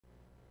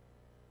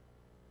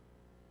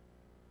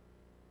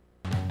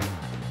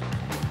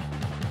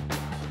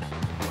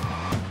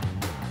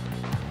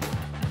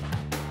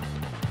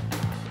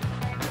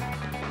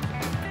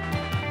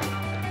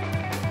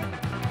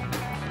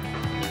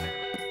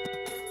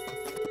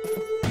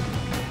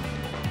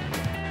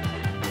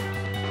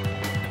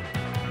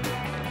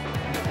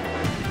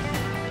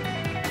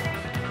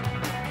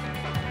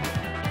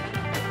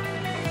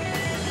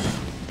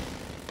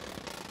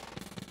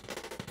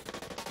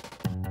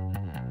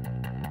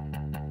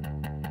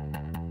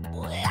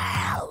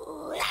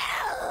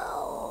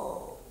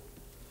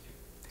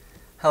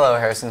Hello,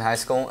 Harrison High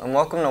School, and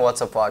welcome to What's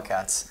Up,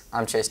 Wildcats.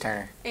 I'm Chase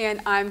Turner.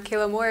 And I'm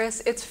Kayla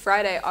Morris. It's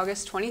Friday,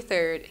 August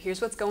 23rd.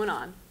 Here's what's going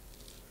on.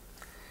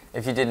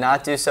 If you did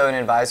not do so in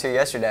advisory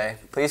yesterday,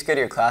 please go to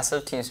your Class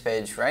of Teams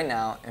page right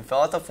now and fill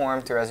out the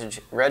form to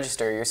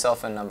register your cell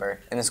phone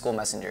number in the school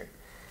messenger.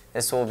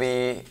 This will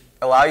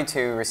allow you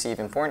to receive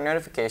important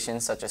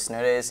notifications such as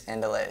snow days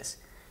and delays.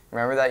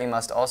 Remember that you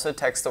must also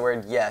text the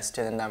word YES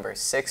to the number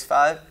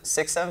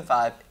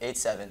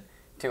 67587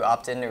 to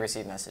opt in to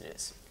receive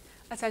messages.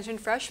 Attention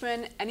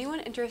freshmen,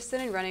 anyone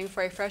interested in running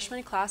for a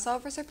freshman class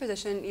officer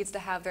position needs to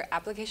have their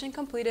application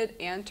completed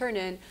and turned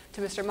in to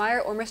Mr. Meyer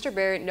or Mr.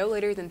 Barrett no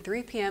later than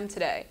 3 p.m.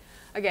 today.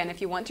 Again,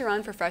 if you want to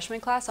run for freshman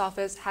class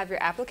office, have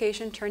your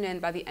application turned in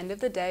by the end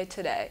of the day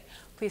today.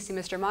 Please see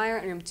Mr. Meyer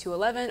in room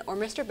 211 or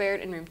Mr.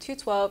 Barrett in room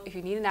 212 if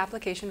you need an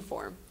application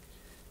form.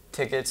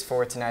 Tickets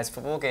for tonight's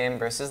football game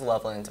versus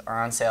Loveland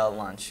are on sale at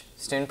lunch.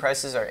 Student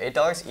prices are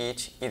 $8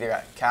 each, either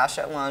at cash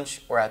at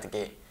lunch or at the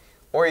gate.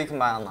 Or you can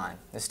buy online.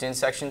 The student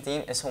section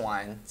theme is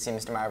Hawaiian. See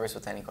Mr. Mivers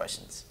with any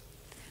questions.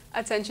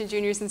 Attention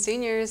juniors and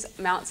seniors,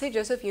 Mount St.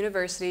 Joseph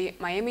University,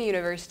 Miami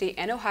University,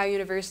 and Ohio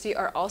University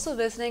are also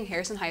visiting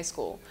Harrison High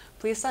School.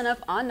 Please sign up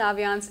on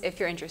Naviance if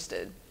you're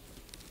interested.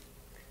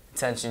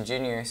 Attention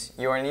juniors,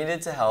 you are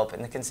needed to help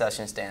in the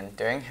concession stand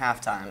during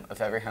halftime of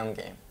every home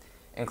game,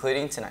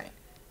 including tonight.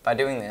 By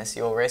doing this,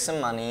 you will raise some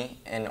money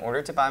in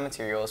order to buy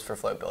materials for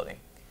float building.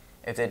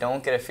 If they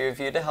don't get a few of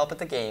you to help at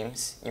the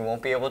games, you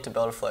won't be able to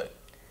build a float.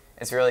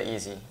 It's really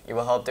easy. You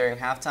will help during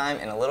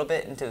halftime and a little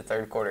bit into the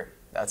third quarter.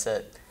 That's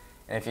it.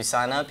 And if you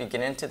sign up, you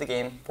get into the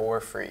game for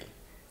free.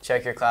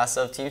 Check your Class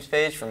of Teams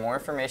page for more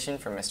information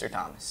from Mr.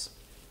 Thomas.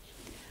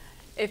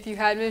 If you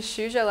had Miss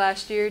Shuja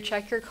last year,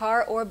 check your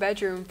car or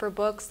bedroom for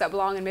books that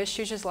belong in Miss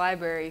Shuja's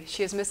library.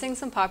 She is missing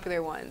some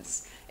popular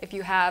ones. If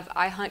you have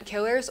I Hunt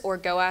Killers or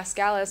Go Ask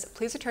Alice,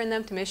 please return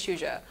them to Miss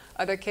Shuja.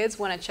 Other kids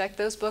want to check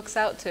those books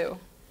out too.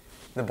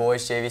 The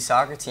boys JV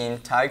soccer team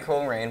tied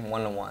Coleraine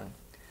 1-1.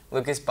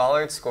 Lucas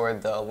Ballard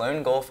scored the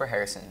lone goal for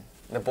Harrison.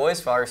 The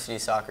boys varsity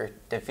soccer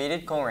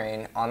defeated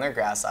Coleraine on their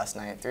grass last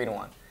night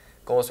 3-1.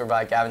 Goals were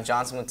by Gavin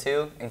Johnson with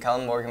 2 and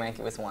Kellen Morgan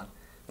with 1.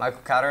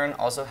 Michael Catterin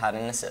also had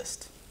an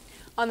assist.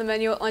 On the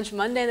menu at lunch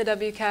Monday in the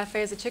W Cafe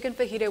is a chicken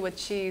fajita with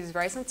cheese,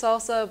 rice and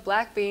salsa,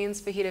 black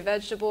beans, fajita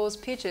vegetables,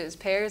 peaches,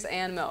 pears,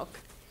 and milk.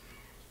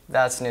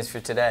 That's news for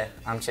today.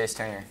 I'm Chase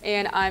Turner.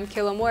 And I'm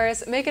Kayla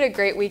Morris. Make it a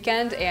great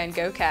weekend and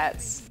go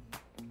Cats.